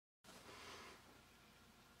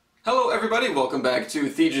everybody, welcome back to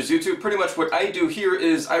Thiege's YouTube. Pretty much what I do here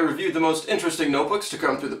is I review the most interesting notebooks to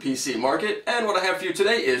come through the PC market, and what I have for you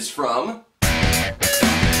today is from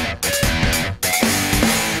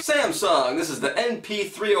Samsung. This is the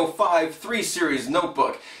np305 series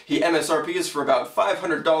notebook. He MSRP is for about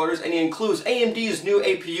 $500, and he includes AMD's new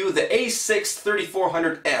APU, the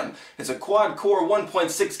A6-3400M. It's a quad-core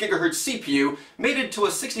 1.6 GHz CPU mated to a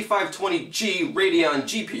 6520G Radeon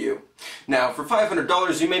GPU. Now, for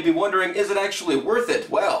 $500, you may be wondering, is it actually worth it?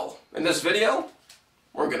 Well, in this video,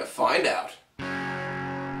 we're gonna find out.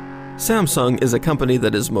 Samsung is a company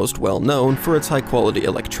that is most well known for its high-quality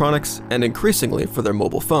electronics and increasingly for their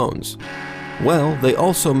mobile phones. Well, they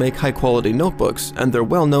also make high-quality notebooks, and they're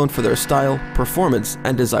well known for their style, performance,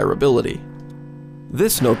 and desirability.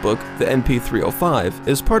 This notebook, the np305,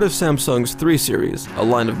 is part of Samsung's 3 series, a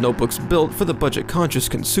line of notebooks built for the budget-conscious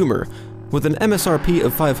consumer. With an MSRP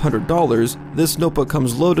of $500, this notebook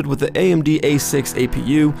comes loaded with the AMD A6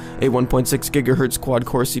 APU, a 1.6 GHz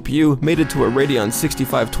quad-core CPU mated to a Radeon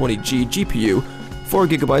 6520G GPU,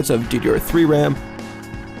 4GB of DDR3 RAM,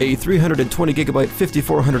 a 320GB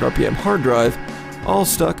 5400 RPM hard drive, all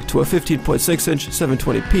stuck to a 15.6-inch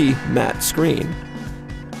 720p matte screen.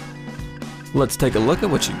 Let's take a look at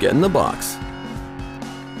what you get in the box.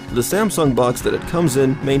 The Samsung box that it comes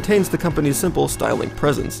in maintains the company's simple styling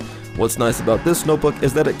presence. What's nice about this notebook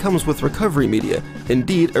is that it comes with recovery media,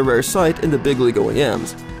 indeed a rare sight in the big league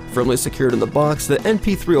OEMs. Firmly secured in the box, the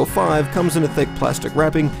np305 comes in a thick plastic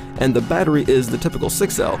wrapping, and the battery is the typical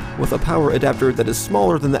 6L, with a power adapter that is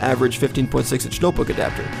smaller than the average 15.6-inch notebook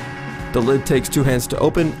adapter. The lid takes 2 hands to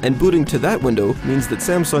open, and booting to that window means that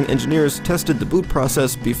Samsung engineers tested the boot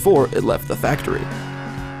process before it left the factory.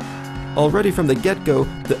 Already from the get-go,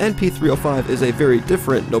 the np305 is a very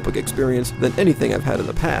different notebook experience than anything I've had in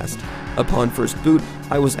the past. Upon first boot,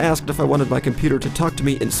 I was asked if I wanted my computer to talk to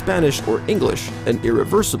me in Spanish or English, an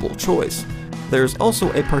irreversible choice. There's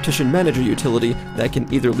also a partition manager utility that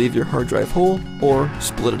can either leave your hard drive whole or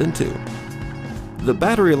split it in two. The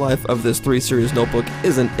battery life of this 3 series notebook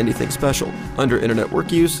isn't anything special. Under internet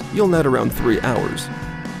work use, you'll net around 3 hours.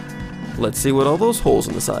 Let's see what all those holes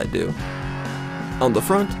in the side do. On the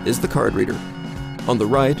front is the card reader. On the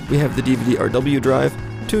right, we have the DVD-RW drive,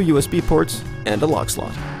 2 USB ports, and a lock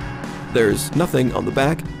slot. There's nothing on the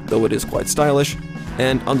back, though it is quite stylish,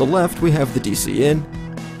 and on the left we have the DC-in,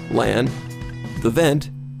 LAN, the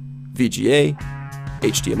vent, VGA,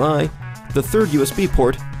 HDMI, the 3rd USB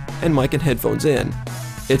port, and mic and headphones in.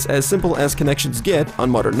 It's as simple as connections get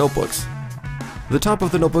on modern notebooks. The top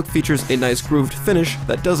of the notebook features a nice grooved finish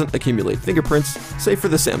that doesn't accumulate fingerprints, save for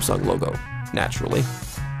the Samsung logo. Naturally.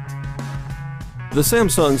 The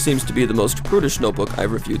Samsung seems to be the most prudish notebook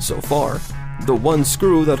I've reviewed so far. The one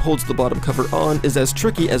screw that holds the bottom cover on is as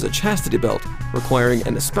tricky as a chastity belt, requiring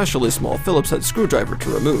an especially small Phillips head screwdriver to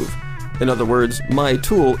remove. In other words, my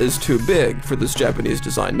tool is too big for this Japanese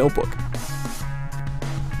design notebook.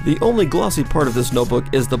 The only glossy part of this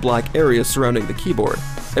notebook is the black area surrounding the keyboard.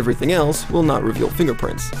 Everything else will not reveal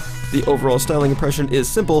fingerprints. The overall styling impression is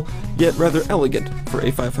simple, yet rather elegant for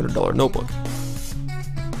a $500 notebook.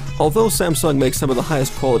 Although Samsung makes some of the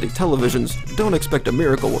highest quality televisions, don't expect a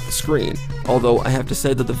miracle with the screen. Although I have to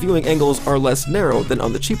say that the viewing angles are less narrow than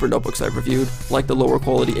on the cheaper notebooks I've reviewed, like the lower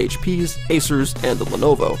quality HPs, Acers, and the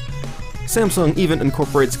Lenovo. Samsung even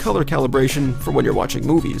incorporates color calibration for when you're watching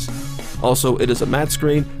movies. Also, it is a matte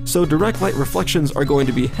screen, so direct light reflections are going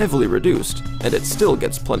to be heavily reduced, and it still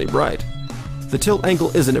gets plenty bright. The tilt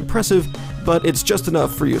angle isn't impressive, but it's just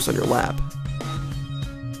enough for use on your lap.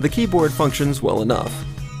 The keyboard functions well enough.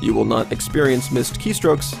 You will not experience missed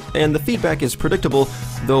keystrokes, and the feedback is predictable,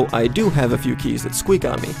 though I do have a few keys that squeak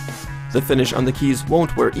on me. The finish on the keys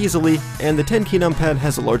won't wear easily, and the 10-key numpad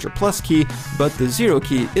has a larger plus key, but the 0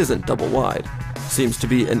 key isn't double wide. Seems to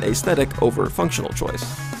be an aesthetic over functional choice.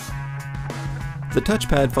 The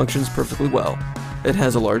touchpad functions perfectly well. It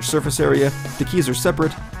has a large surface area, the keys are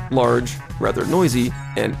separate, large, rather noisy,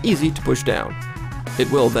 and easy to push down.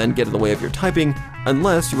 It will then get in the way of your typing,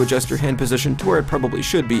 unless you adjust your hand position to where it probably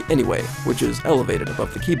should be anyway, which is elevated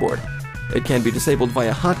above the keyboard. It can be disabled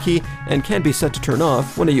via hotkey and can be set to turn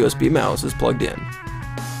off when a USB mouse is plugged in.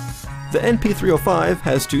 The np305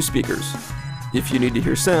 has 2 speakers. If you need to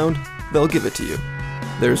hear sound, they'll give it to you.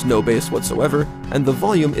 There's no bass whatsoever, and the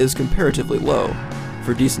volume is comparatively low.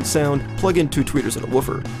 For decent sound, plug in 2 tweeters and a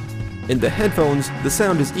woofer. In the headphones, the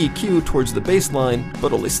sound is EQ'd towards the bass line,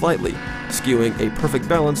 but only slightly, skewing a perfect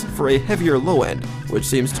balance for a heavier low end, which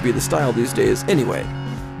seems to be the style these days anyway,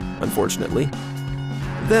 unfortunately.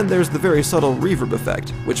 Then there's the very subtle reverb effect,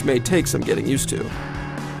 which may take some getting used to.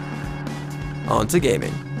 On to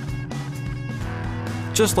gaming.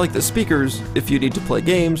 Just like the speakers, if you need to play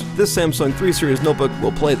games, this Samsung 3 Series notebook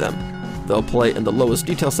will play them. They'll play in the lowest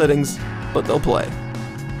detail settings, but they'll play.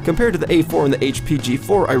 Compared to the A4 and the HP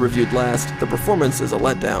G4 I reviewed last, the performance is a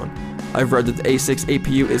letdown. I've read that the A6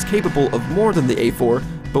 APU is capable of more than the A4,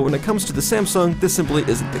 but when it comes to the Samsung, this simply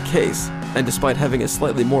isn't the case, and despite having a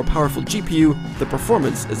slightly more powerful GPU, the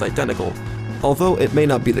performance is identical. Although it may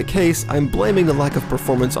not be the case, I'm blaming the lack of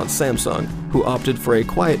performance on Samsung, who opted for a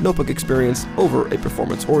quiet notebook experience over a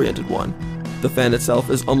performance-oriented one. The fan itself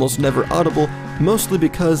is almost never audible, mostly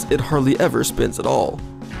because it hardly ever spins at all.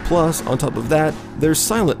 Plus, on top of that, there's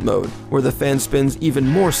silent mode, where the fan spins even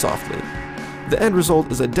more softly. The end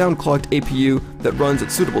result is a downclocked APU that runs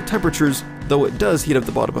at suitable temperatures, though it does heat up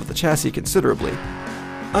the bottom of the chassis considerably.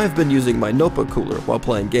 I've been using my notebook cooler while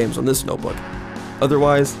playing games on this notebook.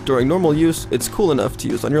 Otherwise, during normal use, it's cool enough to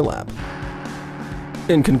use on your lap.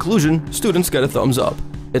 In conclusion, students get a thumbs up.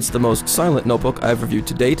 It's the most silent notebook I've reviewed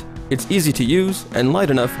to date, it's easy to use, and light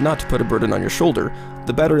enough not to put a burden on your shoulder.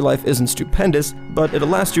 The battery life isn't stupendous, but it'll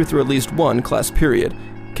last you through at least one class period.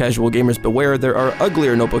 Casual gamers beware, there are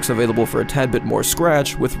uglier notebooks available for a tad bit more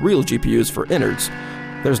scratch, with real GPUs for innards.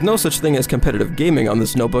 There's no such thing as competitive gaming on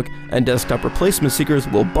this notebook, and desktop replacement seekers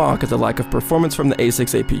will balk at the lack of performance from the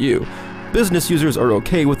A6 APU. Business users are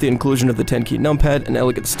okay with the inclusion of the 10-key numpad and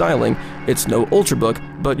elegant styling. It's no ultrabook,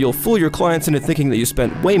 but you'll fool your clients into thinking that you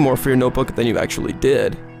spent way more for your notebook than you actually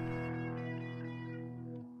did.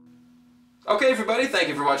 Okay everybody, thank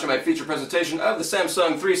you for watching my feature presentation of the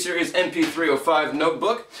Samsung 3 Series np305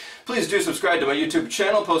 notebook. Please do subscribe to my YouTube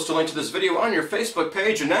channel, post a link to this video on your Facebook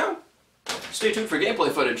page, and now, stay tuned for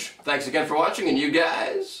gameplay footage. Thanks again for watching, and you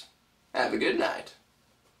guys, have a good night.